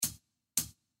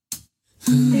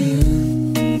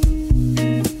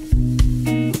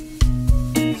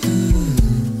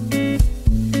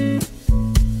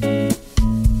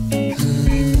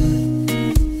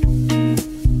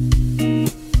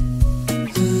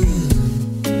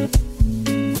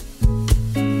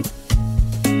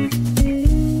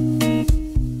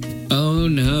Oh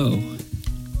no.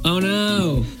 Oh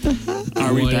no.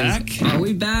 Are we back? Are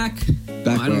we back?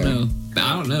 I don't know.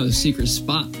 I don't know. The secret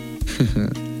spot.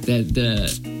 the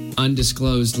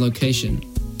undisclosed location.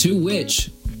 To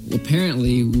which,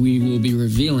 apparently, we will be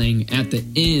revealing at the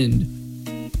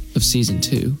end of season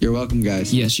 2. You're welcome,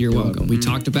 guys. Yes, you're welcome. We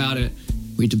talked about it.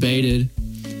 We debated.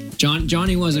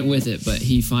 Johnny wasn't with it, but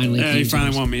he finally came he to finally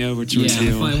us. won me over to Yeah, his he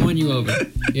deal. finally won you over.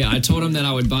 Yeah, I told him that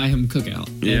I would buy him cookout.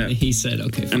 Yeah. And he said,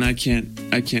 okay, fine. And I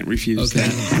can't refuse Okay.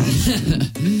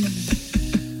 that.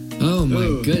 Oh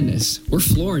my goodness. We're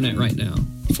flooring it right now.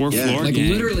 Floor Like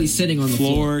gang. literally sitting on the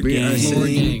floor. We are Floor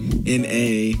sitting gang. in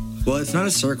a... Well, it's not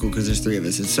a circle because there's 3 of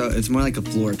us. It's more like a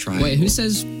floor triangle. Wait, who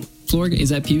says floor gang? Is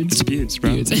that Pewds? It's Pewds,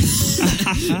 bro.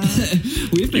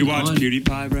 We've been You watch on...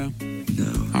 PewDiePie, bro?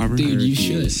 No. Aubrey? Dude, you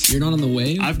refuse. should. You're not on the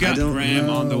wave? I've got Graham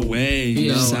on the way.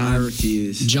 Yeah. No, son. I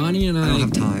refuse. Johnny and I don't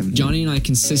have time. Johnny and I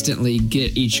consistently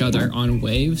get each other on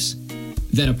waves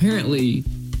that apparently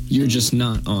you're just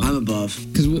not on. I'm above.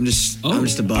 I'm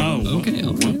just above. Oh. Okay.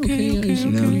 Okay.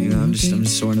 You know, I'm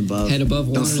just soaring above. Head above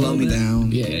water. Don't slow me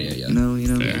down. Yeah. You know.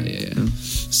 Fair. Yeah.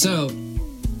 So,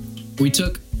 we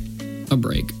took a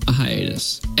break, a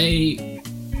hiatus, a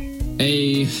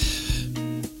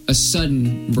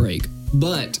sudden break.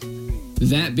 But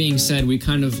that being said, we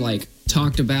kind of like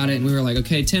talked about it and we were like,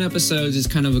 okay, 10 episodes is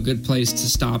kind of a good place to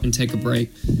stop and take a break.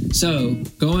 So,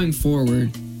 going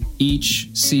forward, each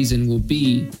season will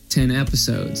be 10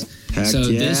 episodes. Heck so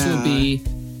yeah. this will be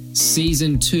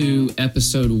season 2,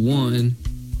 episode 1,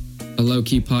 a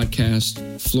low-key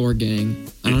podcast, Floor Gang.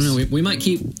 I don't know. We might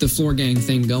keep the Floor Gang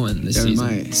thing going this season. We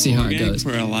might. See how it Gang goes.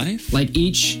 for a life? Like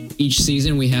each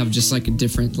season we have just like a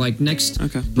different next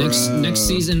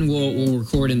season we'll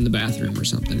record in the bathroom or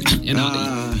something.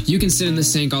 And you can sit in the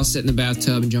sink, I'll sit in the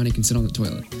bathtub, and Johnny can sit on the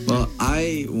toilet. Well,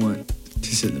 I want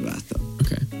to sit in the bathtub.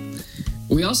 Okay.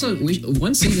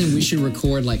 One season we should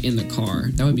record like in the car.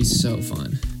 That would be so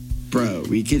fun. Bro,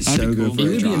 we could That'd so be go cool. for It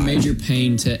a would be a drive. major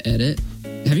pain to edit.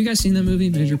 Have you guys seen that movie,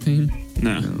 Major Pain?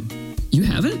 No. You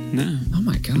haven't? No. Oh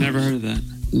my god. Never heard of that.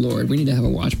 Lord, we need to have a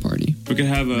watch party. We could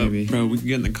have Maybe. bro, we could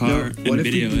get in the car No, and what if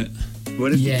video we- it.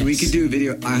 What if Yes. we could do a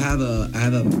video? I have a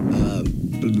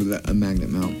magnet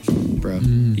mount, bro.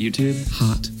 YouTube?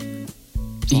 Hot.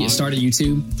 You started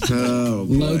YouTube? Oh,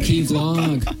 boy. Low-key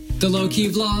vlog. The low-key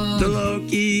vlog. The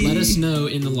low-key. Let us know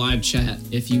in the live chat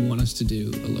if you want us to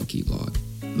do a low-key vlog.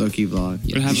 Low-key vlog.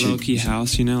 Yeah. We'd have You a low-key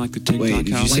house, you know, like the TikTok Wait, did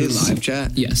you house. say live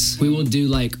chat? Yes. We will do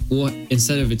like what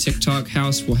instead of a TikTok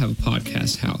house, we'll have a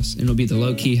podcast house. And it'll be the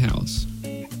low-key house.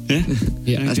 Yeah.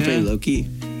 Yeah. That's Okay. pretty low-key.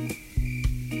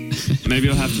 Maybe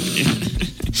you'll have to.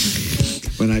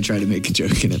 When I try to make a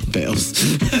joke and it fails.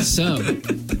 So,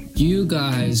 you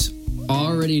guys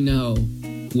already know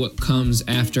what comes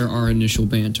after our initial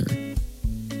banter.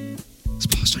 It's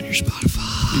post on your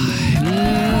Spotify.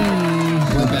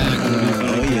 We're back.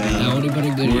 Oh, yeah. Howdy, buddy,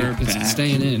 goody. We're It's back.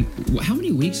 staying in. How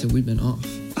many weeks have we been off?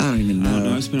 I don't even I don't know.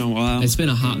 know. It's been a while. It's been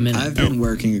a hot minute. I've been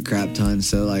working a crap ton,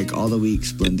 so like all the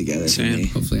weeks blend together for Same. me.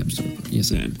 Hopefully I'm still recording. Yes,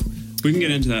 Same. We can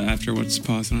get into that after what's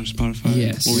posted on Spotify.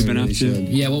 Yes. What we've been We up really to. should.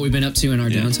 Yeah, what we've been up to in our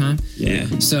Yeah. downtime. Yeah.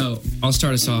 So, I'll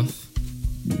start us off.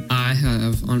 I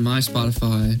have on my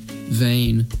Spotify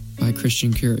Vain by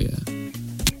Christian Curia.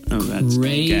 Oh, that's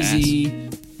Crazy,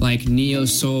 like neo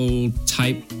soul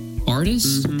type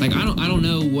artist. Mm-hmm. Like I don't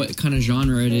know what kind of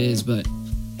genre it is, but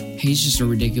he's just a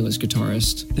ridiculous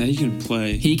guitarist. Yeah, you can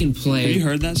play. He can play. Have you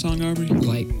heard that song, Aubrey?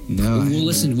 Like No, I we'll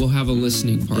listen. We'll have a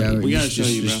listening party. Yeah, We gotta just-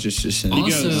 show you, bro. Just send it.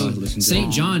 Also, Listen to St.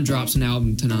 it. John drops an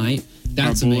album tonight.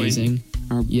 That's Our boy. amazing.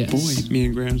 Our Yes. boy. Me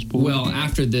and Graham's boy. Well,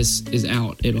 after this is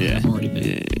out, it'll yeah. have already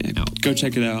been Yeah. out. Go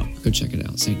check it out. Go check it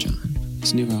out, St. John.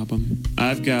 It's a new album.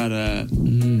 I've got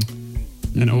Mm.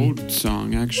 an old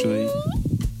song, actually.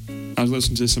 I was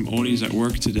listening to some oldies at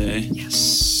work today.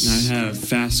 Yes. And I have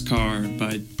Fast Car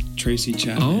by Tracy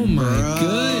Chapman. Oh my Bro.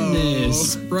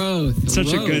 goodness, bro!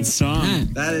 Such a Whoa. good song. Man,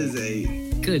 That is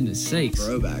a goodness sakes,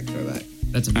 throwback.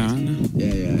 that's I amazing. don't know.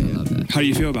 Yeah. I love that. How do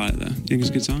you feel about it, though? You think it's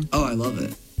a good song? Oh, I love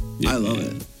it. I love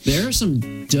it. There are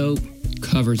some dope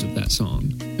covers of that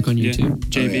song, like on YouTube.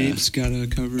 J Oh, yeah. Beebs got a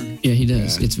cover. Yeah, he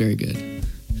does. Yeah. It's very good.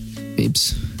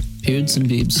 Beebs, Beards and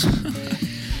Beebs.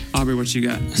 Aubrey, what you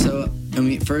got? So, I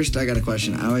mean, first I got a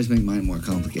question. I always make mine more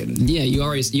complicated. Yeah, you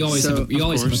always So, have a of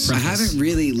preface. course. I haven't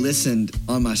really listened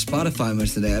on my Spotify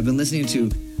much today. I've been listening to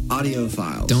audio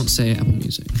files. Don't say Apple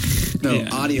Music. No, Yeah,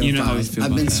 audio you know how we files. feel I've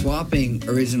about been that. swapping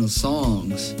original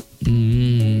songs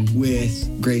Mm,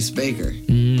 with Grace Baker.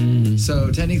 mm.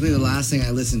 So technically, the last thing I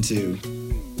listened to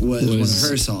was one of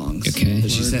her songs Okay.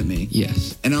 that she sent me.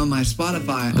 Yes. And on my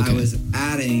Spotify,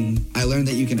 Okay. I learned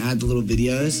that you can add the little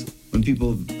videos when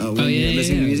people when yeah, you're yeah,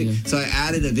 listening to yeah, music. yeah. So I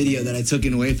added a video that I took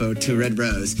in WAFO to Red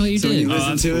Rose. Oh, you so did? when you Oh, listen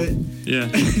that's to cool. it,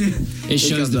 Yeah. It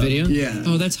shows comes the up. video? Yeah.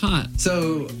 Oh, that's hot.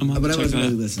 so I'm gonna but I check wasn't that.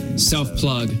 really listening.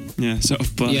 Self-plug. Yeah. So,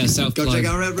 but Yeah, self-plug. Go check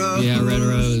out Red Rose. Yeah, Red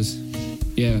Rose.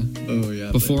 Yeah. Oh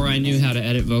yeah. Before I knew how to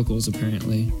edit vocals,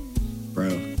 apparently. bro.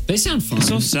 They sound fun. it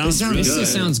still sounds sound really It good.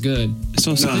 still sounds good. It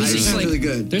still No, sounds it's it just sounds like- really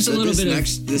good. there's a But little this bit of-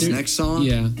 next, this there- next song.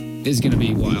 Yeah, is gonna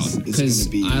be wild It's because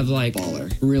gonna be I've like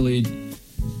baller. really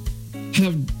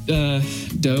have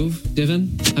I've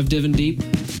divin deep,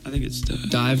 I think it's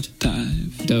dived,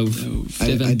 dive. dove, I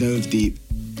divin. dove deep.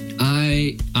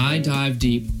 I dive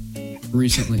deep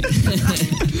recently.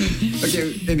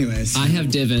 Okay. Anyways. I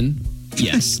have divin.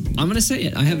 Yes, I'm gonna say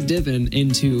it. I have divin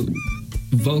into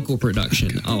vocal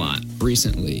production a lot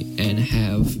recently and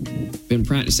have been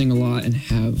practicing a lot and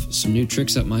have some new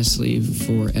tricks up my sleeve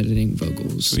for editing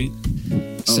vocals. Sweet.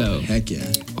 So heck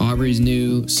yeah. Aubrey's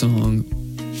new song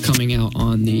coming out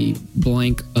on the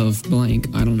blank of blank.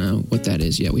 I don't know what that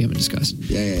is yet. We haven't discussed.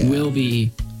 Yeah. Will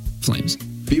be Flames.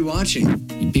 Be watching.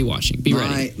 Be watching. Be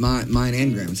ready. Mine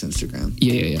and Graham's Instagram.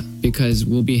 Yeah. Because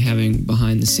we'll be having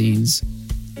behind the scenes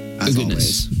As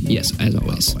goodness. always. Yes, as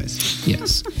always. Always.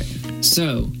 Yes.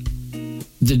 So,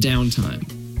 the downtime.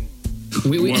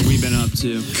 What have we been up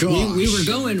to?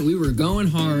 we were going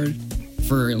hard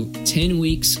for 10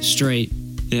 weeks straight.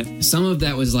 Yeah. Some of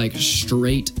that was like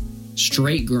straight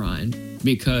grind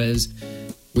because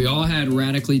we all had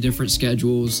radically different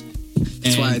schedules.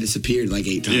 That's why I disappeared like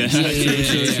 8 times.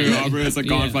 Yeah. True. yeah. Aubrey was like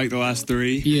gone for like the last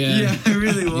 3. Yeah. it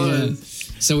really Yeah.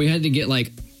 was. So we had to get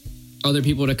like other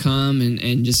people to come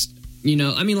and just,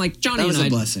 I mean, like Johnny That was and a I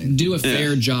blessing. do a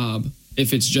fair job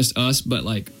if it's just us, but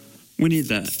like We need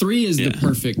that. 3 is the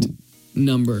perfect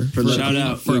number for Shout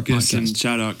out for a Lucas and podcast.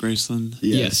 shout out Graceland.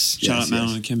 Yes. Shout out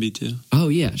Madeline and Kimby too. Oh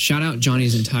yeah, shout out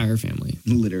Johnny's entire family.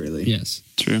 Literally. Yes,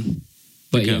 True.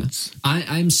 but The yeah, goats.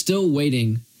 I'm still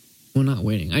waiting. Well, not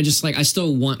waiting. I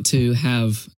still want to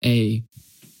have a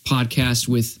podcast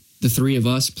with the 3 of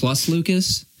us plus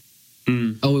Lucas.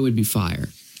 Oh, it would be fire.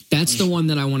 That's the one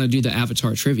that I want to do the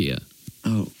Avatar trivia.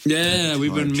 Oh. Yeah,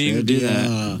 we've been meaning to do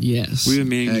that. Yes, We've been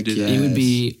meaning to Heck do yeah. that. it would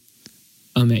be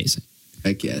amazing.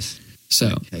 Heck yes. So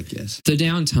Heck yes. the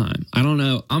downtime. I don't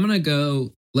know. I'm gonna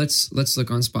go. Let's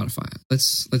look on Spotify.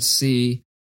 Let's see.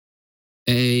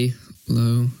 A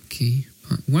low key.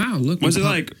 Wow, look. Was it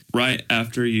like right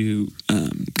after you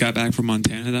got back from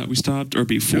Montana that we stopped, or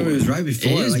before? No, it was right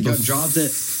before. It is Like I dropped it.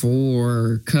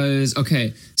 before, because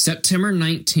September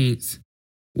 19th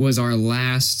was our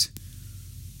last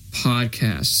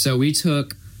podcast. So we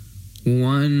took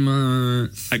 1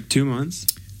 month, Like 2 months.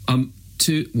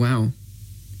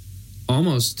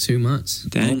 almost 2 months.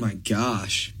 Dang. Oh my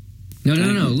gosh. No,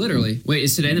 literally. Wait,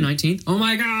 is today the 19th? Oh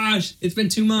my gosh, it's been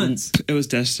 2 months. It was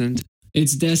destined.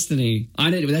 It's destiny.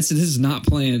 This is not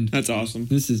planned. That's awesome.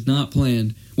 This is not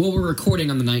planned. Well, we're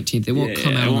recording on the 19th. It won't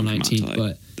come out on the 19th,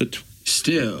 but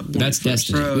Still. that's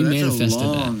destiny. Bro, We that's manifested a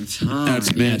long that. time.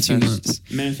 That's Yeah, 2 months.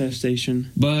 manifestation.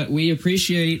 But we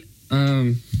appreciate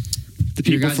The your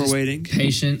people guys' for waiting.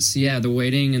 patience. Yeah, the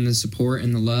waiting and the support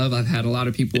and the love. I've had a lot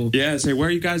of people. Yeah, say where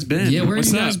you guys been? Yeah, where have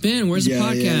What's you guys up? been? Where's the Yeah,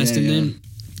 podcast? yeah, And yeah. then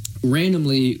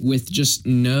randomly, with just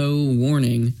no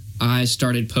warning, I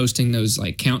started posting those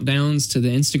like countdowns to the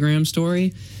Instagram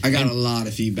story. I got a lot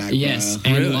of feedback. Yes,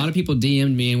 Bro. and Really? a lot of people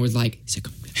DM'd me and was like, "Is it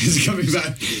coming back?" It's coming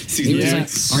back. It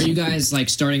was like, are you guys like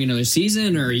starting another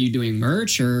season, or are you doing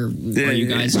merch, or are you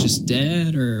guys just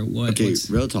dead, or what? Okay, What's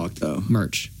real talk though.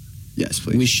 merch? Yes,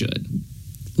 please. We should.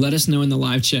 Let us know in the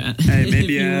live chat. Hey, if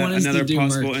maybe you want us to another do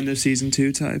possible merch. end of season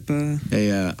 2 type.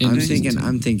 Hey, Interesting.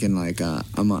 I'm thinking like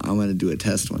I'm gonna do a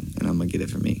test one and I'm gonna get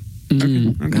it for me. Mm,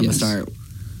 And I'm gonna yes. start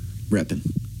repping.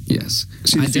 Yes,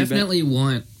 See the I feedback. definitely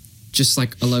want just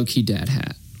like a low key dad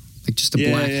hat, like just a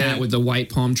Yeah, black yeah. hat with the white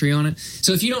palm tree on it.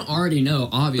 So if you don't already know, Or you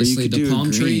obviously could the do palm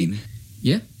a tree, green.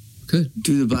 could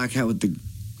Do the black hat with the.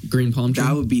 green palm tree.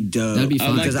 That would be dope. That'd be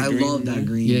fun. because I I, like the love green. that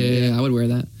green. yeah, I would wear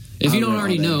that. If I you don't would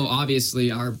already all that. know,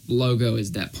 obviously our logo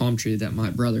is that palm tree that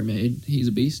my brother made. He's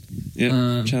a beast.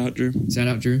 Yeah. Shout out, Drew. Shout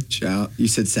out, Drew. Shout. You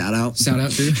said sat out. Shout out,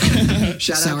 Drew.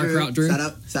 Shout Sauerkraut, Drew. Shout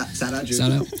out. Shout out. Drew.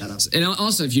 Shout out. Shout out. And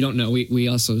also, if you don't know, we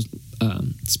also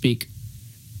speak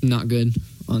not good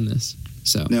on this.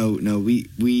 So No,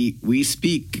 we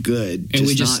speak good, And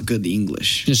we just just- not good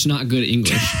English. just not good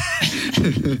English.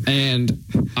 And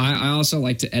I also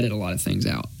like to edit a lot of things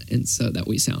out. and so that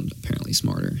we sound apparently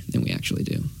smarter than we actually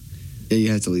do. Yeah,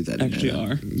 you have to leave that in Actually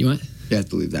there. are. You what? You have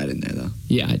to leave that in there, though.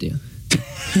 Yeah, I do.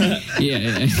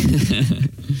 yeah.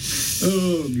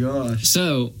 Oh, gosh.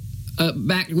 So,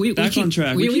 back on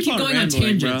track. We keep keep on going rambling, on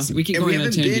tangents. bro. We keep And going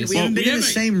on tangents. we haven't been in the haven't-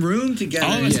 same room together.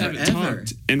 All of us in haven't forever.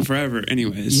 talked in forever,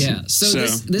 anyways. Yeah. So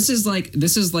this is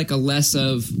like a less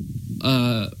of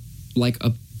like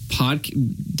a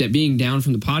being down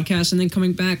from the podcast and then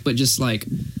coming back, but just like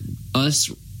us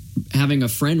having a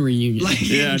friend reunion. Like,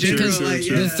 Yeah, in general,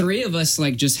 true. The three of us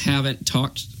like just haven't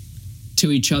talked to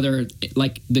each other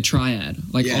like the triad,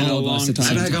 like Yeah, all in of a us at the long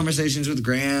same I've had time. conversations with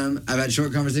Graham. I've had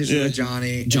short conversations Yeah. with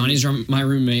Johnny. Johnny's my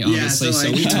roommate, obviously, yeah, so, like,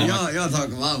 so we talk. y'all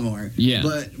talk a lot more. Yeah.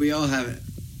 But we all haven't.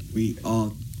 We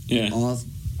all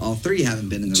three haven't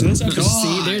been in the So room. this episode-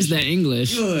 See, there's that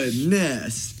English.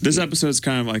 Goodness. This episode's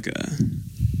kind of like a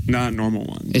not normal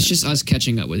one. It's just us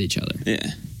catching up with each other.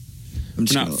 Yeah. I'm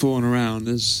We're not fooling around.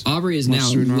 As Aubrey is Much now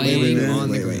sooner or laying later.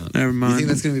 on the Wait. ground. never You mind. think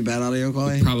that's going to be bad audio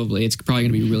quality? Probably. It's probably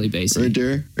going to be really basic. Right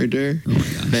there. Oh my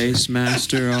gosh. Bass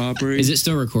Master Aubrey. Is it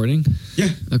still recording? Yeah.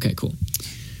 Okay, cool.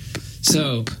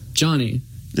 So, Johnny,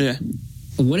 Yeah.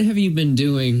 what have you been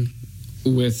doing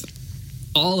with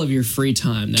all of your free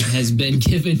time that has been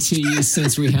given to you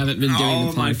since we haven't been doing All the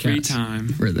of podcast? my free time.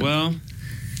 For the- Well,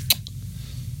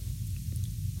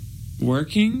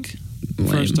 working. Lame.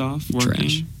 First off, working.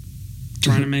 Trash.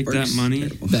 Trying to make that Work's money.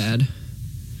 terrible. Bad.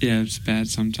 Yeah, it's bad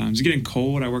sometimes. It's getting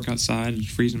cold. I work outside. It's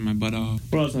freezing my butt off.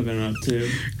 What else have I been up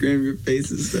to? Graham, your face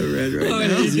is so red right Oh, now.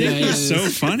 it is. Yeah, You're it so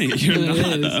is. funny. You're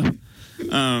It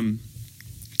not.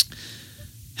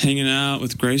 Hanging out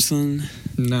with Graceland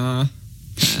Nah.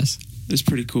 Pass. is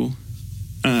pretty cool.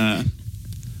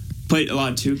 Played a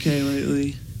lot of 2K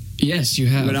lately. Yes, you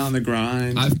have. Been on the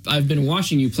grind. I've been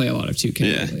watching you play a lot of 2K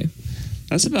Yeah. lately.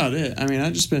 That's about it. I mean,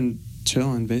 I've just been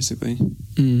chilling, basically.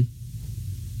 Mm.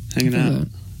 Hanging out.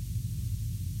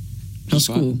 How's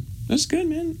Just school? That's good,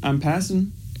 man. I'm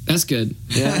passing. That's good.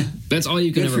 Yeah. That's all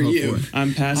you can Good ever for hope you. for.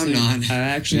 I'm passing. I'm not. I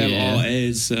actually have Yeah. all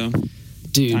A's, so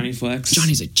Dude, tiny flex.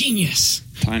 Johnny's a genius.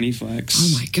 Tiny flex.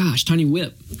 Oh my gosh, Tiny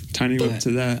Whip. Tiny whip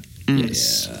to that. Mm.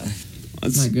 Yes.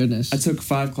 That's- My goodness. I took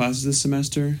 5 classes this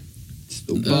semester,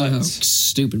 but Oh,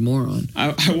 stupid moron.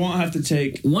 I won't have to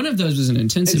take. One of those was an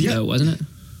intensive, Idiot. though, wasn't it?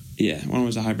 Yeah, one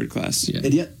was a hybrid class. Yeah.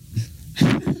 Idiot.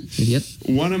 Idiot.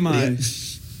 One of my,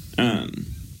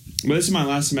 well, this is my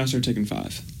last semester taking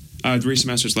 5. I have 3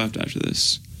 semesters left after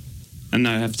this, and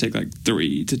now I have to take like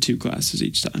 3 to 2 classes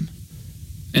each time,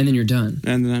 And then you're done.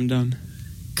 and then I'm done.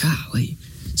 Golly.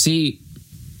 See,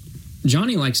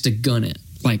 Johnny likes to gun it,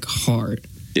 like, hard.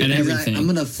 Yeah. And I'm everything.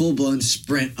 going to full blown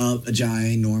sprint up a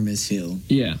ginormous hill.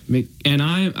 Yeah. And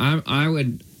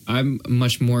I'm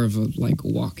much more of a, like,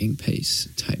 walking pace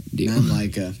type deal. I'm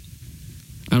like I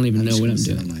don't even know just what gonna I'm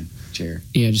sit doing. on my chair.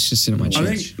 Yeah, just sit on my I chair.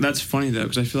 think that's funny though,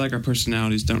 because I feel like our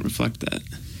personalities don't reflect that.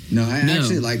 No, I No.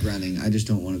 actually like running. I just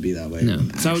don't want to be that way. No.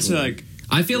 in So I would say actual- like,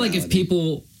 I feel like if reality.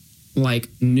 people like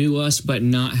knew us but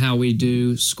not how we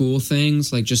do school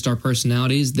things, like just our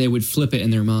personalities, they would flip it in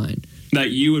their mind. that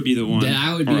you would be the one. That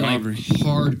I would be or like Aubrey,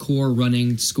 hardcore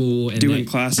running school and doing that,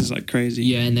 classes like crazy.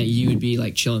 yeah, and that you would be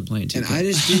like chilling playing 2K. And I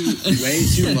just do way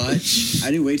too much.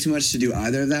 I do way too much to do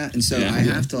either of that. And so Yeah. I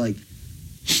have to, like,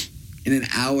 in an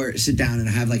hour, sit down and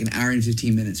have, like, an hour and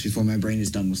 15 minutes before my brain is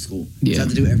done with school. Yeah. So I have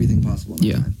to do everything possible in my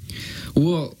Yeah. time.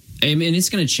 Well, I mean, it's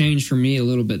going to change for me a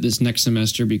little bit this next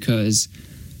semester because,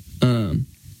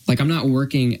 like, I'm not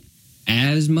working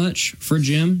as much for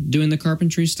Jim doing the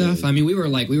carpentry stuff. Good. I mean, we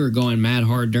were going mad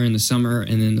hard during the summer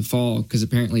and then the fall because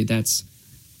apparently that's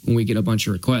when we get a bunch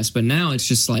of requests. But now it's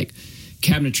just like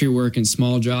cabinetry work and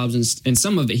small jobs, and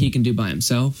some of it he can do by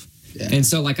himself. Yeah. And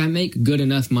so, like, I make good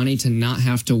enough money to not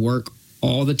have to work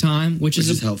all the time, which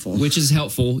is helpful. Which is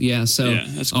helpful, yeah. So Yeah,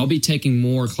 that's cool. I'll be taking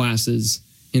more classes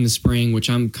in the spring, which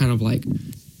I'm kind of like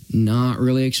not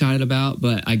really excited about,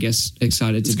 but I guess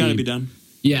excited It's to got to be done.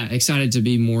 Yeah, excited to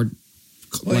be more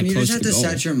Well, like and you close just have to to goal.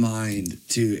 set your mind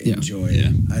to Yeah. enjoy Yeah.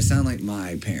 it. I sound like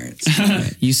my parents.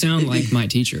 You sound like my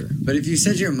teacher. But if you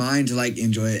set your mind to, like,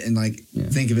 enjoy it and, like, Yeah.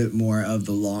 think of it more of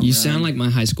the long You run. sound like my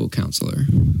high school counselor.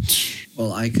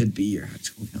 Well, I could be your high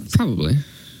school counselor. Probably.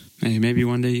 Hey, maybe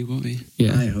one day you will be.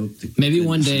 Yeah. I hope to Maybe goodness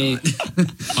one day,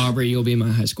 not. Aubrey, you'll be my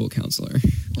high school counselor.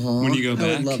 Aw, When you go I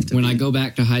back? would love to When be. I go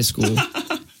back to high school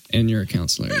and you're a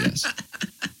counselor, yes.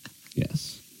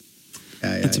 Yes.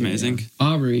 Yeah, That's amazing.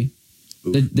 Aubrey,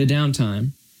 the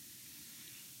downtime.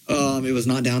 It was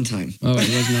not downtime. Oh, it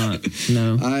was not.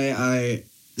 No. I I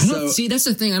don't see. That's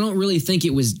the thing. I don't really think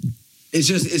it was It's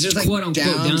just like quote unquote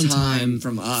downtime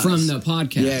from us, from the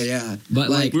podcast. Yeah. But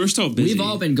like we were still busy. We've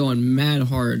all been going mad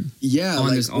hard. Yeah, on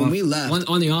like this when off, we left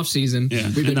on the off season.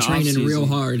 Yeah, we've been training real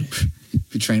hard.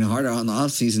 If we train harder on the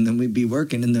off season, then we'd be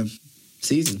working in the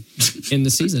season. In the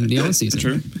season, the on season.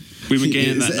 True. We've been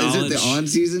gaining that knowledge. Is it the on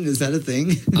season? Is that a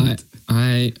thing?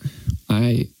 I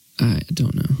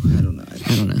don't know. I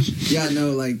don't know. Yeah,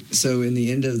 no, like, so in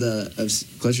the end of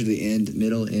closer to the end,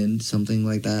 middle end, something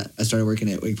like that, I started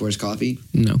working at Wake Forest Coffee.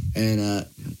 No. And,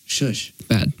 shush.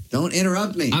 Bad. Don't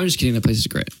interrupt me. I'm just kidding. That place is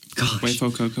great. Gosh.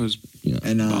 Wayfo Coco's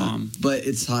bomb. But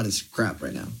it's hot as crap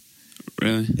right now.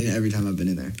 Really? And every time I've been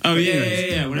in there. Oh,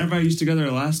 yeah. Whenever I used to go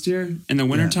there last year, in the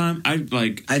wintertime, I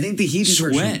think the heat just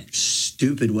works sweat.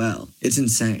 Stupid well. It's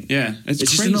insane. Yeah, it's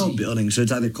just crazy. an old building, so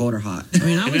it's either cold or hot. I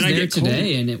mean, I was there get today,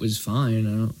 cold. and it was fine. I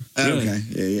don't... Really? Okay.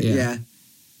 Yeah.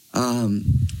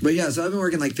 But yeah, so I've been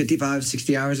working like 55,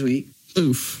 60 hours a week.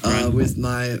 Oof. With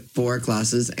my 4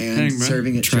 classes and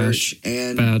serving at Trash. church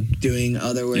and Bad. doing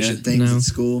other worship things at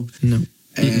school. No.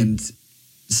 And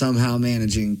somehow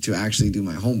managing to actually do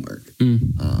my homework.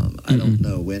 I don't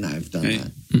know when I've done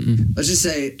that. Let's just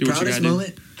say proudest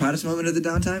moment of the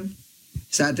downtime.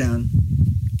 Sat down,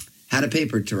 had a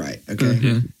paper to write.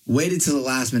 Okay, waited till the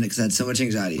last minute because I had so much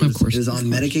anxiety. It was on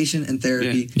medication and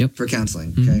therapy for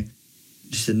counseling. Okay,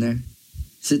 just sitting there,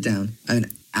 sit down. I have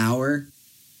an hour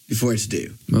before it's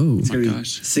due. Oh it's gonna my be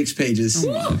gosh! 6 pages.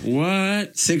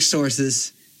 What? 6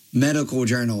 sources. Medical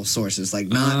journal sources, like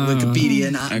not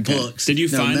Wikipedia, not books. Did you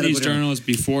find these journals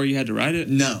before you had to write it?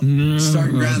 No.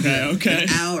 Starting ground zero. Okay. An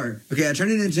hour. Okay, I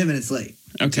turned it in 10 minutes late.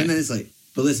 Okay. 10 minutes late.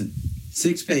 But listen,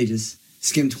 6 pages,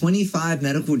 skimmed 25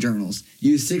 medical journals,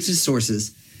 used 6 as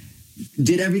sources,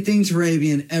 did everything to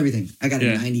Arabian, everything. I got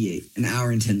a 98, an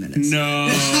hour and 10 minutes. No.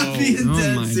 I'm being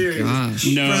dead my serious. gosh.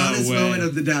 No Proudest way. moment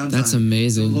of the downtime. That's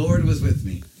amazing. The Lord was with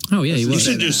me. Oh, yeah, he was.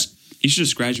 You should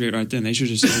just graduate right then. They should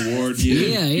just award you.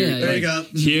 Yeah. There you go.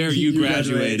 Here, you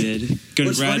graduated.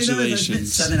 Congratulations. What's funny though is I spent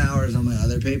 7 hours on my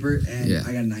other paper, and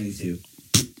I got a 92.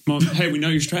 Well, hey, we know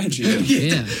your strategy.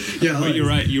 Yeah. Well, you're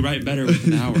right. You write better with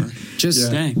an hour.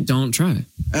 Just don't try.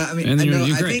 I mean,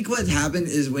 I think what happened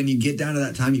is when you get down to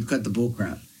that time, you cut the bull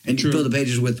crap. And you fill the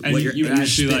pages with and what you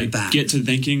actually back. get to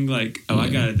thinking I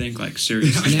gotta think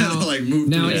seriously.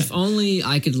 Now, if only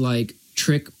I could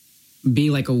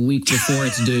be like a week before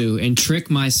it's due and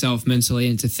trick myself mentally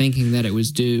into thinking that it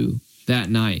was due that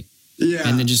night. Yeah.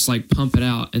 And then just pump it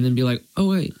out and then be like, oh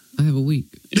wait, I have a week.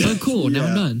 Oh cool, now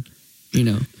I'm done.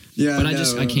 Yeah. But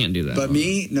I can't do that. But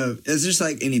it's just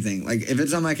like anything. Like if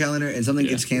it's on my calendar and something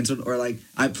gets canceled, or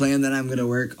I plan that I'm gonna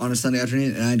work on a Sunday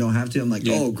afternoon and I don't have to, I'm like,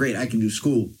 oh great, I can do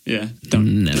school. Yeah.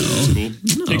 No. School.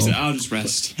 No. I'll just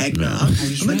rest. Heck no. I'm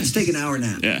gonna just take an hour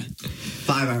nap. Yeah.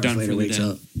 5 hours later wakes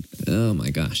up. Oh my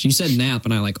gosh. You said nap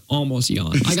and I almost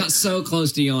yawned. I got so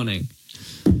close to yawning.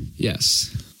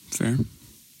 Yes. Fair.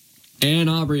 And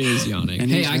Aubrey is yawning.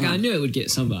 And I knew it would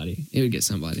get somebody.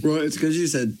 Well, it's because you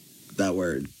said that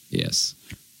word. Yes.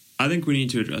 I think we need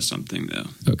to address something though.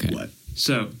 Okay. What?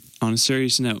 So, on a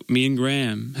serious note, me and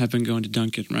Graham have been going to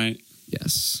Dunkin', right?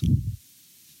 Yes.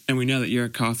 And we know that you're a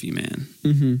coffee man.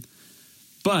 Mm-hmm.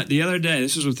 But the other day,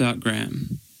 this was without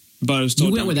Graham. But I was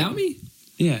told You went Dunkin'. without me?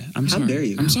 Yeah, I'm sorry. How dare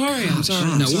you? I'm sorry.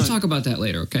 No, we'll talk about that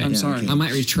later, okay? I'm sorry. I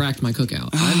might retract my cookout.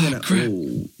 I'm gonna. crap.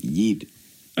 Oh, yeet.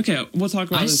 Okay, we'll talk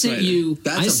about this later.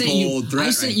 That's a bold threat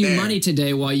I sent right you there. money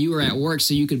today while you were at work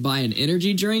so you could buy an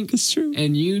energy drink. That's true.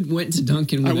 And you went to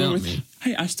Dunkin' without me.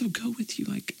 Hey, I still go with you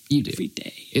you do. every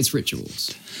day. It's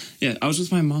rituals. Yeah, I was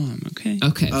with my mom, okay?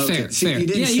 Okay, Okay, fair, see, fair. you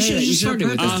didn't Yeah, you say should that. have You started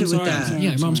with should've that. prefaced it with that.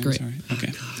 Yeah, mom's great. Sorry.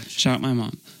 Okay, shout out my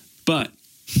mom. But,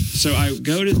 so I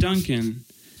go to Dunkin'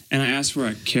 and I ask for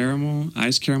a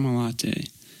iced caramel latte.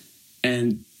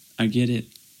 And I get it.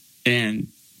 And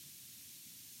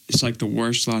it's the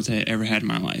worst latte I ever had in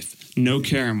my life. No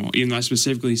caramel, even though I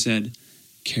specifically said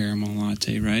caramel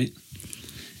latte, right?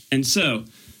 And so,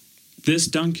 this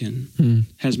Dunkin'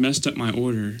 has messed up my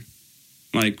order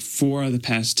 4 of the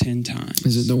past 10 times.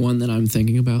 Is it the one that I'm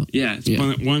thinking about? Yeah, it's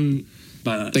one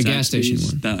by the gas station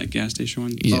one. That gas station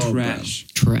one. Yeah. Trash.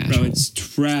 Trash. Bro, it's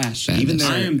trash. Bad. Even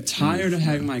I am tired of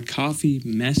having my coffee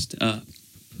messed up.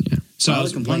 Yeah. So I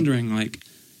was wondering,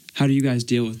 how do you guys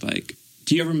deal with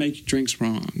do you ever make drinks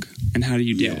wrong, and how do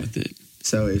you deal with it?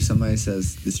 So if somebody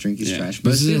says this drink is trash,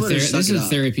 this is a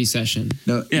therapy session.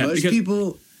 No,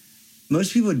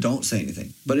 most people don't say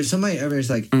anything. But if somebody ever is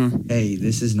hey,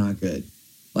 this is not good.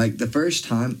 The first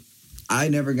time, I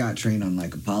never got trained on a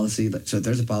policy. So if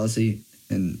there's a policy,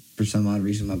 and for some odd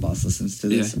reason my boss listens to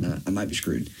this, and I might be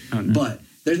screwed. Oh, no. But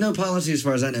there's no policy as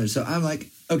far as I know. So I'm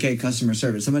okay, customer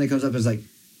service. Somebody comes up and is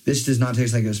this does not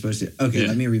taste like it was supposed to. Okay,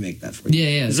 let me remake that for you.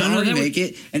 Yeah. So I'll remake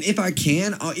it, and if I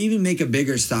can, I'll even make a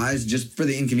bigger size just for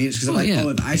the inconvenience. Because I'm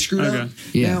if I screwed up,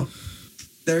 now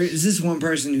there is this one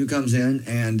person who comes in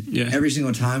and every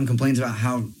single time complains about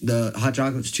how the hot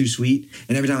chocolate's too sweet,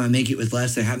 and every time I make it with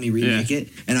less, they have me remake it,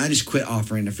 and I just quit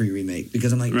offering a free remake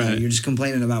because I'm like, no, you're just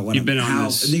complaining about what You've been on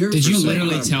this. Did you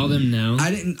literally tell them no?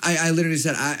 I didn't. I literally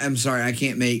said, I'm sorry, I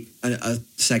can't make a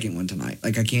second one tonight.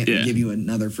 Like, I can't give you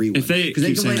another free one. Because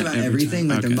they complain about everything.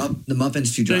 Like, the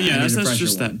muffin's too dry. Yeah, that's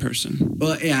just that person.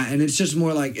 Well, yeah, and it's just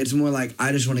more like,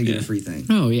 I just want to get a free thing.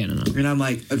 Oh, yeah, no. And I'm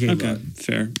like, okay,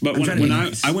 fair. But when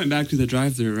I went back to the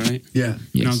drive-thru, right? Yeah.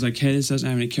 And I was like, hey, this doesn't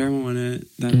have any caramel in it.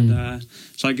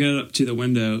 So I go up to the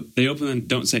window. They open and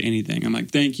don't say anything. I'm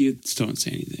like, thank you. Still don't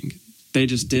say anything. They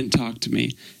just didn't talk to me.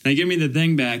 And they give me the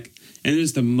thing back, and it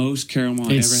is the most caramel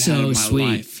I ever had in my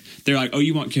life. They're like, oh,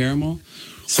 you want caramel?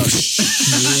 So, all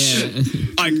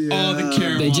the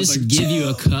caramel. They just give you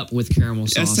a cup with caramel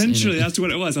sauce. Essentially, that's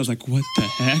what it was. I was like, what the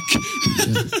heck?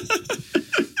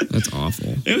 That's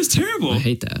awful. It was terrible. I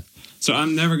hate that. So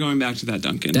I'm never going back to that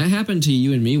Dunkin'. That happened to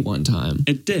you and me one time.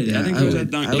 It did. Yeah, I think it was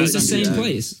at Dunkin'. It was the same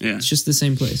place. Yeah. It's just the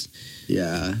same place.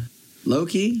 Yeah.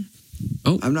 Low-key?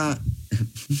 Oh. I'm not...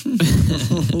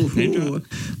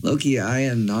 Low-key, I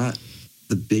am not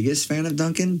the biggest fan of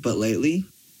Dunkin', but lately,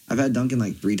 I've had Dunkin'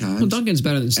 like 3 times. Well, Dunkin's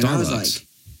better than Starbucks. And I was like...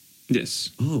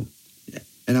 Yes. Oh.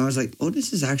 And I was like, oh,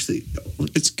 this is actually...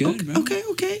 It's good, okay,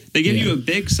 okay. They give you a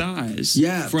big size.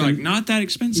 Yeah. For like not that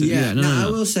expensive. Yeah. Now,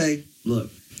 I will say, look,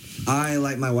 I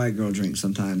like my white girl drink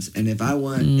sometimes, and if I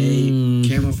want a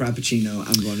caramel frappuccino,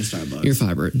 I'm going to Starbucks. You're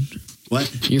fired.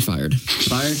 What? You're fired.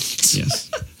 Fired? Yes.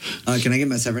 Can I get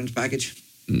my severance package?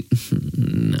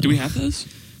 No. Do we have those?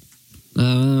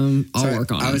 I'll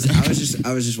work on it.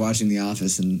 I was just watching The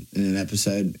Office in an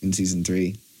episode in season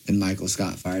 3, and Michael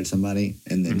Scott fired somebody,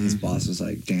 and then his boss was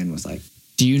like, Dan was like,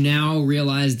 do you now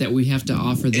realize that we have to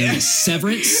offer them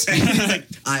severance?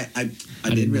 I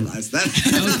did realize that.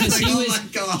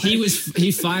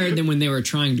 He fired them when they were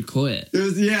trying to quit. It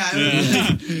was,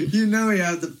 you know, you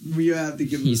have to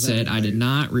give him. He said, "I did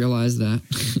not realize that."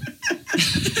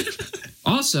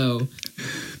 Also,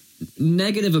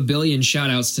 negative a billion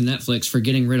shout outs to Netflix for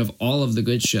getting rid of all of the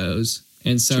good shows.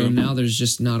 And so now there's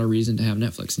just not a reason to have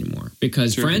Netflix anymore.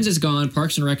 Because Friends is gone,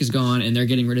 Parks and Rec is gone, and they're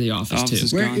getting rid of The Office too.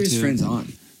 Where is Friends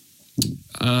on?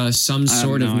 Some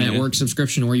sort of network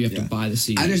subscription where you have to buy the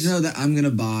CDs. I just know that I'm going to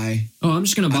buy... Oh, I'm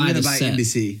just going to buy the set.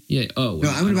 NBC. Yeah. Oh, well, no,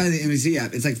 I'm going to buy the NBC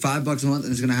app. It's like $5 a month,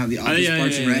 and it's going to have The Office,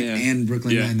 Parks and Rec, and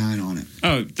Brooklyn Nine-Nine on it.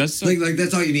 Oh, that's... Like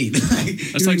that's all you need.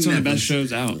 That's like some of the best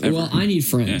shows out ever. Well, I need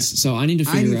Friends, so I need to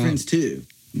figure out... I need Friends too,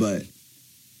 but...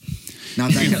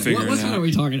 Not that what one are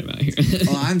we talking about here?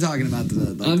 I'm talking about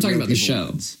I'm talking about the show.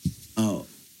 Ones. Oh,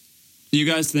 you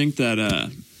guys think that?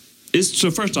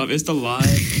 First off, is the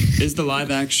live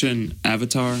action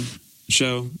Avatar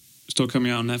show still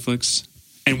coming out on Netflix?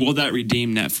 And will that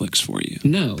redeem Netflix for you?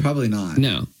 No, probably not.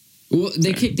 No. Well,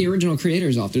 they kicked the original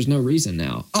creators off. There's no reason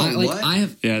now. Oh, what?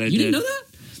 Yeah, they did. You didn't know that?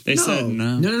 They said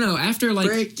no. No. After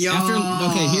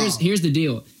here's the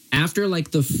deal. After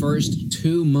like the first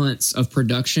 2 months of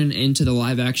production into the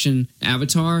live action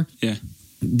Avatar,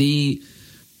 the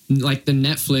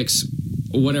Netflix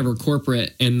whatever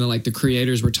corporate and the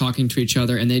creators were talking to each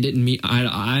other and they didn't meet eye to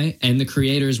eye, and the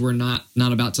creators were not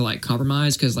about to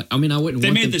compromise because I wouldn't.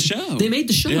 They made the show. They made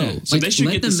the show. Yeah, so they should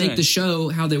let them make the show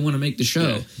how they want to make the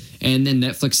show, and then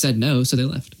Netflix said no, so they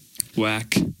left.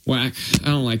 Whack. I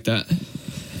don't like that.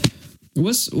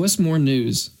 What's more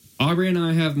news? Aubrey and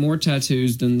I have more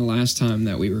tattoos than the last time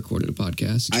that we recorded a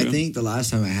podcast. I think the last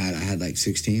time I had like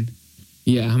 16.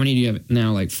 Yeah, how many do you have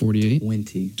now? Like 48?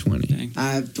 20. Dang.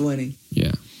 I have 20.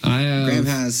 Yeah. Graham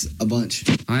has a bunch.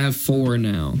 I have 4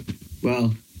 now.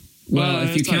 Well,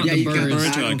 if you count the birds.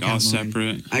 Birds are like all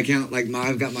separate. I count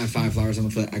I've got my 5 flowers on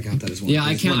the foot. I count that as one. Yeah,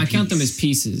 I count them as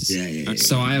pieces. Yeah.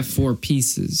 So I have 4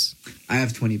 pieces. I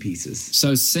have 20 pieces.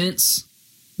 So since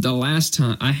the last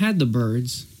time I had the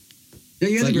birds. Yeah,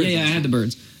 you had the birds. Yeah, I had the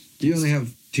birds. You only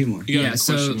have 2 more. Yeah,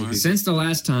 so since the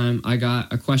last time I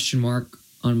got a question mark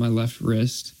on my left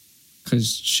wrist,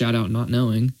 because shout out not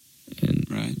knowing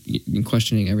and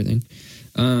questioning everything.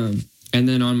 And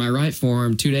then on my right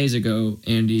forearm 2 days ago,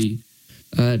 Andy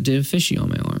did a fishy on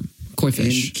my arm. Koi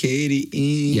fish. And Katie.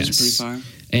 Yes. Pretty fire.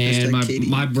 And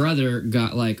my brother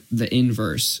got the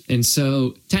inverse. And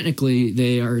so technically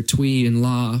they are Tweed and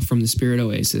La from the Spirit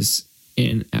Oasis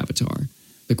in Avatar,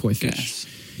 the koi fish.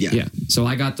 Yes. Yeah. So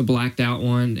I got the blacked out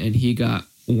one and he got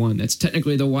one that's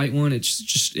technically the white one.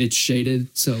 It's shaded.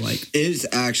 So it is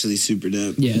actually super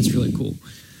dope. Yeah, it's really cool.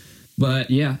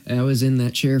 But yeah, I was in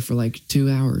that chair for 2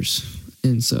 hours.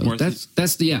 And so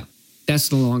that's the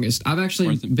longest. I've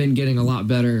actually been getting a lot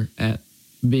better at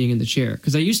being in the chair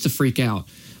because I used to freak out,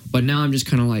 but now I'm just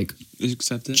kind of like, just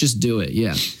accept it. Just do it,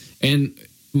 yeah. And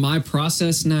my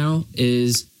process now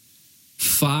is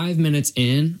 5 minutes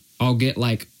in, I'll get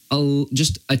like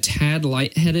just a tad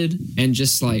lightheaded and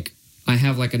just like I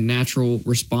have like a natural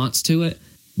response to it.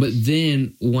 But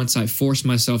then once I force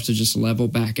myself to just level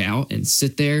back out and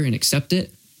sit there and accept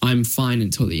it, I'm fine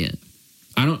until the end.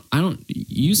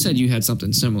 You said you had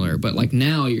something similar, but like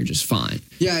now you're just fine.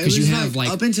 Yeah, because you have like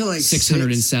up until like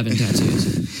 607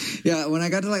 tattoos. Yeah, when I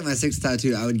got to like my 6th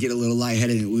tattoo, I would get a little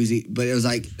lightheaded and woozy, but it was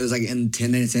like in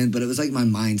 10 minutes in, but it was like my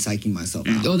mind psyching myself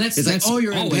out. Oh, that's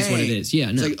you're always what it is. Yeah,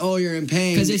 no. It's like, oh, you're in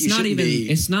pain. Because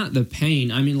it's not the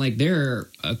pain. I mean, like there are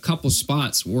a couple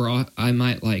spots where I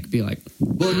might like be like,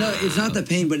 well, no, it's not the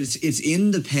pain, but it's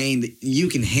in the pain that you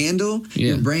can handle. Yeah.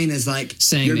 Your brain is like,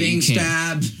 saying you're that being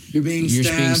stabbed. You're being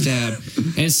stabbed.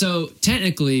 And so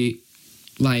technically,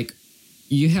 like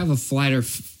you have a fight or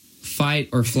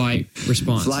flight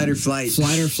response. Flight or flight.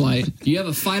 You have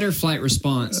a fight or flight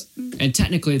response, and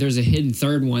technically there's a hidden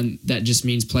third one that just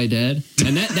means play dead,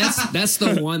 and that's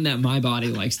the one that my body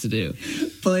likes to do.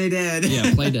 Play dead.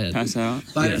 Yeah, play dead. Pass out.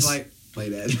 Fight or flight. Play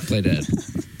dead. Play dead.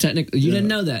 Technically, you didn't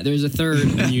know that. There's a third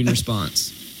immune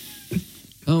response.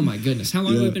 Oh my goodness. How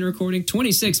long have we been recording?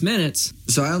 26 minutes.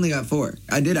 So I only got 4.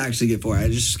 I did actually get 4. I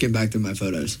just skimmed back through my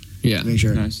photos. Yeah. Make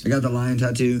sure. Nice. I got the lion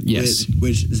tattoo. Yes.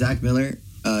 Which Zach Miller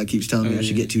keeps telling me I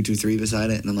should get 223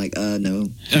 beside it. And I'm like, no.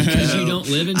 Because you don't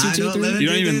live in 223? You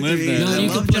don't even live there. No, I you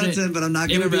love could put Judson, but I'm not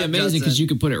it going to would be amazing because you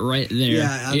could put it right there.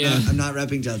 Yeah, I'm not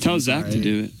repping Judson. Tell Zach to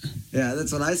do it. Yeah,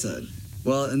 that's what I said.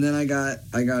 Well, and then I got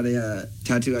a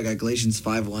tattoo. I got Galatians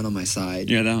 5:1 on my side.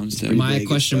 Yeah, that one's dope. My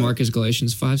question mark is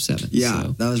Galatians 5:7. Yeah,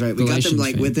 so that was right. We got them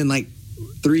like within like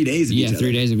 3 days of each other.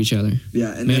 3 days of each other.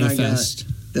 Yeah, and Manifest.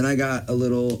 then I got a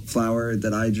little flower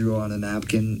that I drew on a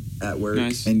napkin at work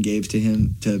and gave to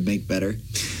him to make better.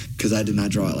 Because I did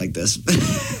not draw it like this.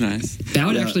 Nice. That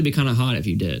would actually be kind of hot if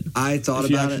you did. I thought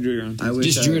about it. I wish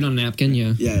just drew it on a napkin,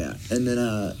 yeah. Yeah. And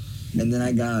then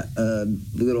I got a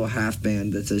little half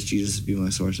band that says "Jesus be my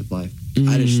source of life."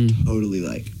 I just totally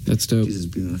like. That's dope. Jesus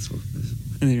be my source of life.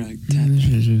 And then you're like,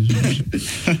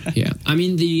 yeah. I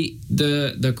mean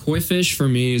the koi fish for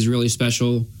me is really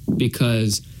special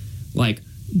because like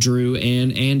Drew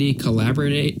and Andy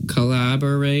collaborated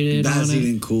That's on it.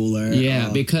 even cooler. Yeah,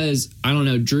 because I don't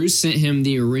know, Drew sent him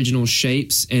the original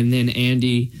shapes and then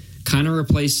Andy kind of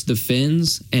replaced the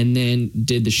fins and then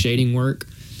did the shading work.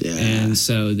 Yeah. And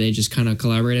so they just kind of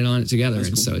collaborated on it together. That's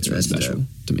and cool. So it's really special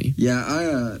to me.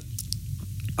 Yeah,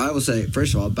 I will say,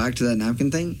 first of all, back to that napkin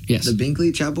thing. Yes. The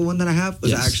Binkley Chapel one that I have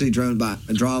was actually drawn by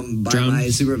my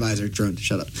supervisor.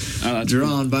 Shut up.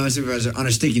 Drawn by my supervisor on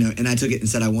a sticky note, and I took it and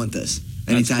said, I want this.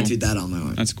 And he tattooed that on my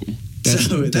arm. That's cool.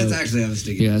 That's actually on a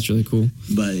sticky note. Yeah, that's really cool.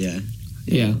 But yeah.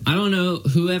 I don't know,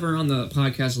 whoever on the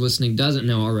podcast listening doesn't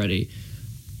know already,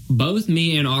 both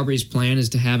me and Aubrey's plan is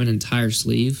to have an entire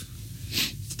sleeve.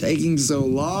 Taking so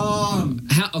long.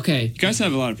 Okay. You guys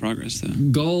have a lot of progress, though.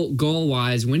 Goal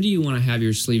wise, when do you want to have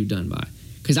your sleeve done by?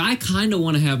 Because I kind of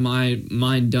want to have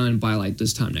mine done by like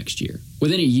this time next year.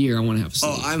 Within a year, I want to have a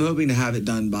sleeve. Oh, I'm hoping to have it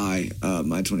done by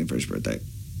my 21st birthday.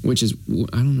 Which is,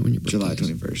 I don't know when your birthday July is.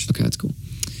 21st. Okay, that's cool.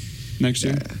 Next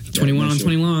year? 21 on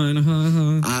 21.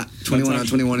 21 on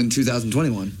 21 in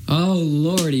 2021. Oh,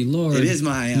 lordy, Lord. It is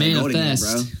my manifest.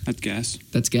 Bro.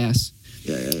 That's gas.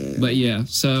 Yeah. But yeah,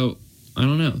 so I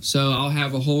don't know. So I'll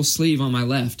have a whole sleeve on my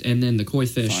left, and then the koi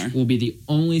fish will be the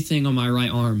only thing on my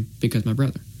right arm because my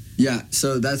brother. Yeah,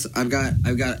 so that's I've got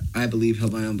I believe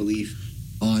help my unbelief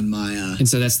on my and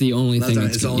so that's the only thing.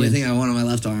 It's the only thing I want on my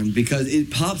left arm because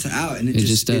it pops out and it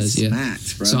just does. It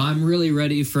smacks, bro. So I'm really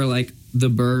ready for like the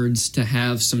birds to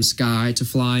have some sky to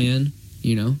fly in,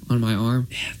 on my arm.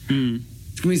 Yeah.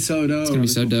 It's gonna be so dope. It's gonna be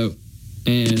so dope.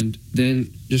 And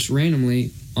then just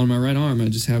randomly on my right arm, I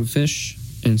just have a fish.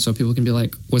 And so people can be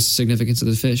like, what's the significance of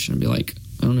the fish? And I'd be like,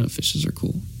 I don't know, fishes are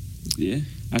cool. Yeah,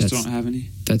 I still don't have any.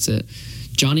 That's it.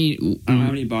 Johnny... I don't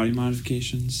have any body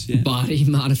modifications yet. Body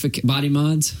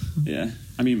mods? Yeah.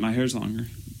 I mean, my hair's longer.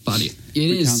 It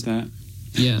is. Count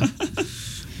that. Yeah.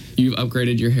 You've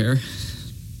upgraded your hair?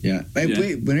 Yeah.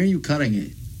 Wait, when are you cutting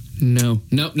it? No.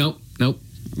 Nope.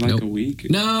 Like a week?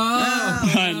 No!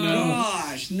 I know.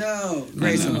 Gosh, no.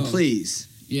 Grayson, please.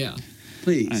 Yeah.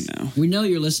 Please. I know. We know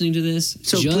you're listening to this.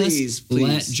 So just please.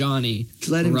 let Johnny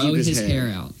grow his hair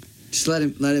out. Just let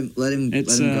him grow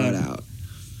it out.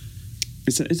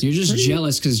 You're just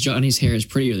jealous because Johnny's hair is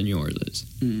prettier than yours is.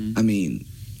 I mean,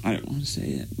 I don't want to say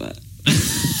it, but no,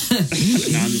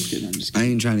 I'm just kidding. I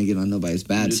ain't trying to get on nobody's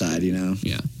bad side,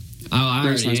 Yeah. I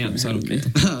already am, so I don't care.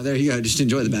 Oh, there you go. Just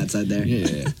enjoy the bad side there.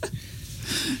 Yeah.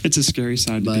 It's a scary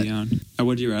side to be on.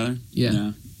 Would you rather? Yeah.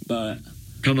 No, but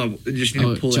Come on, just need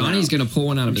to pull Johnny's it out. gonna pull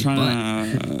one out of his butt.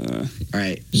 All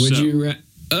right.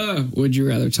 Would you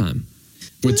rather time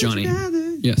with Johnny?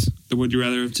 Yes. The would you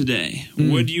rather of today.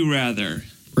 Would you rather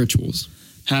Rituals.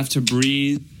 have to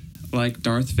breathe like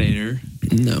Darth Vader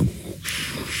No.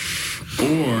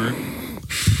 or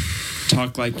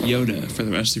talk like Yoda for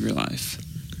the rest of your life?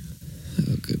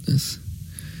 Oh goodness.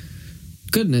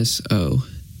 Oh.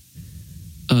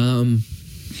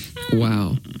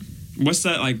 Wow. What's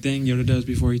that like thing Yoda does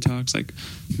before he talks? Like,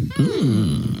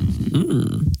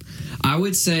 I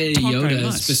would say Talk I Yoda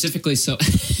must. specifically so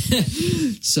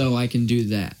so I can do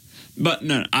that. but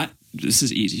no, this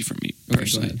is easy for me Okay,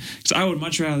 personally. go ahead. Because I would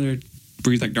much rather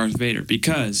breathe like Darth Vader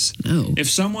because No. if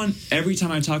someone, every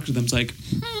time I talk to them, it's like,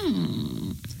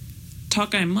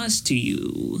 talk I must to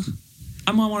you.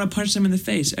 I'm gonna want to punch them in the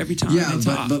face every time Yeah, they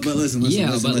talk. but listen.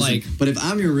 Yeah, but like- but if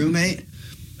I'm your roommate,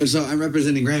 so I'm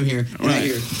representing Graham here, and I Right.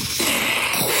 hear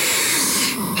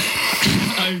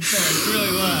I'm sorry, it's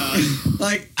really loud.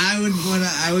 like I would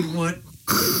want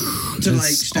to like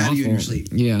That's stab you in your awful. sleep.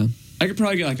 Yeah. I could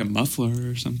probably get like a muffler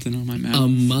or something on my mouth. A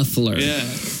muffler. Yeah.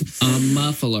 A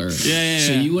muffler. Yeah.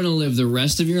 So you want to live the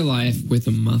rest of your life with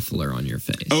a muffler on your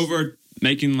face. Over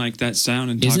making like that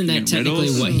sound and Isn't talking that in technically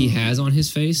riddles? what he has on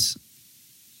his face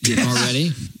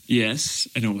already? Yes,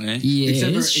 in a way. Yes.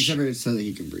 Except for so that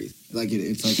he can breathe. Like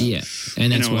it's like Yeah.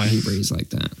 And that's In a why way. he breathes like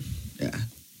that. yeah.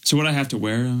 So would I have to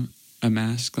wear a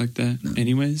mask like that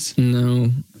anyways?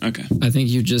 No. Okay. I think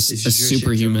you're just It's a just your shit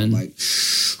superhuman. going, like,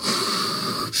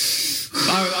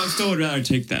 I still would rather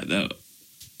take that though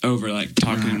over like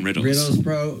talking in riddles. Riddles,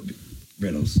 bro.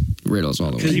 Riddles. Riddles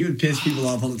all the Because way. you would piss people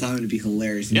off all the time and it'd be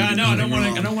hilarious. And Yeah, I you'd know. be I don't want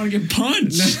wrong. to. I don't want to get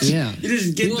punched. Yeah. You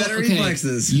just get better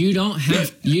reflexes. You don't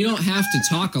have to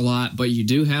talk a lot, but you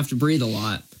do have to breathe a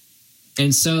lot.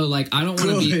 And so like I don't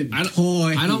want to be Good I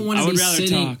don't want I to would be rather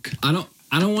sitting talk.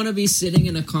 I don't want to be sitting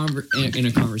in a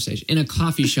conversation in a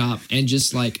coffee shop and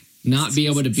just like not be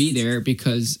able to be there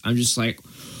because I'm just like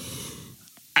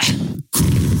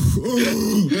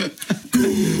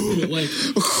like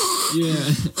yeah.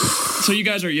 So you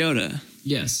guys are Yoda.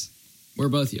 Yes. We're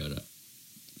both Yoda.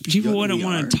 People Yoda wouldn't we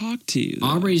want are. to talk to you. though.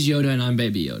 Aubrey's Yoda and I'm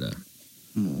Baby Yoda.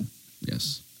 Oh,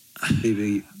 Yes.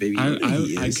 baby. He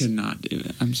I is. could not do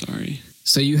it. I'm sorry.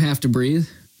 So you have to breathe?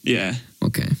 Yeah,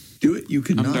 Okay. do it. You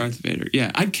could I'm not. Darth Vader.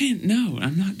 Yeah, I can't. No,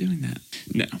 I'm not doing that.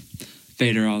 No,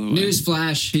 Vader all the way.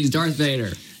 Newsflash, he's Darth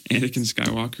Vader. Anakin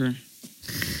Skywalker.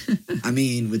 I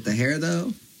mean, with the hair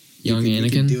though, Young you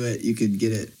could Anakin. do it. You could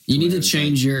get it. You need where to it's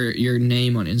change your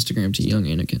name on Instagram to Young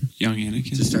Anakin. Young Anakin.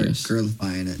 like, to start Yes.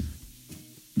 girlifying it.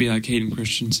 Be like Hayden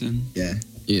Christensen. Yeah,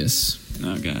 Yes.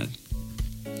 Oh God.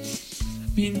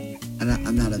 I mean, and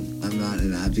I'm not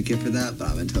an advocate for that, but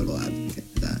I'm a total advocate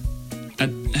for that.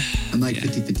 I'm like Yeah.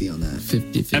 50-50 on that.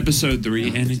 50-50. episode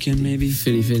 3, Anakin maybe.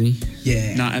 50-50.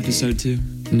 Yeah, Not episode 2.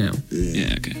 No.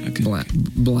 Yeah. Okay.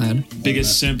 Blad.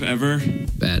 Biggest simp ever.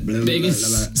 Bad. Blah, blah, Biggest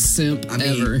blah, blah. simp I mean-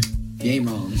 ever. You ain't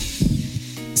wrong.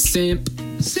 Simp.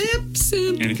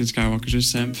 Anakin Skywalker's a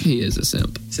simp. He is a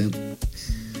simp. Simp.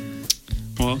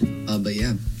 Well, But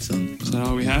yeah, so is that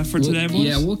all we have for today, boys?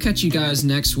 Yeah, we'll catch you guys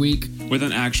next week With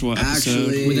an actual episode.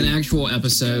 Actually- with an actual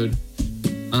episode.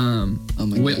 oh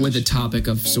my With a gosh. topic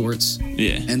of sorts.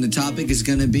 Yeah. And the topic is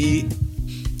gonna be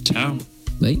Ciao.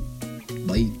 Late.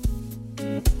 light.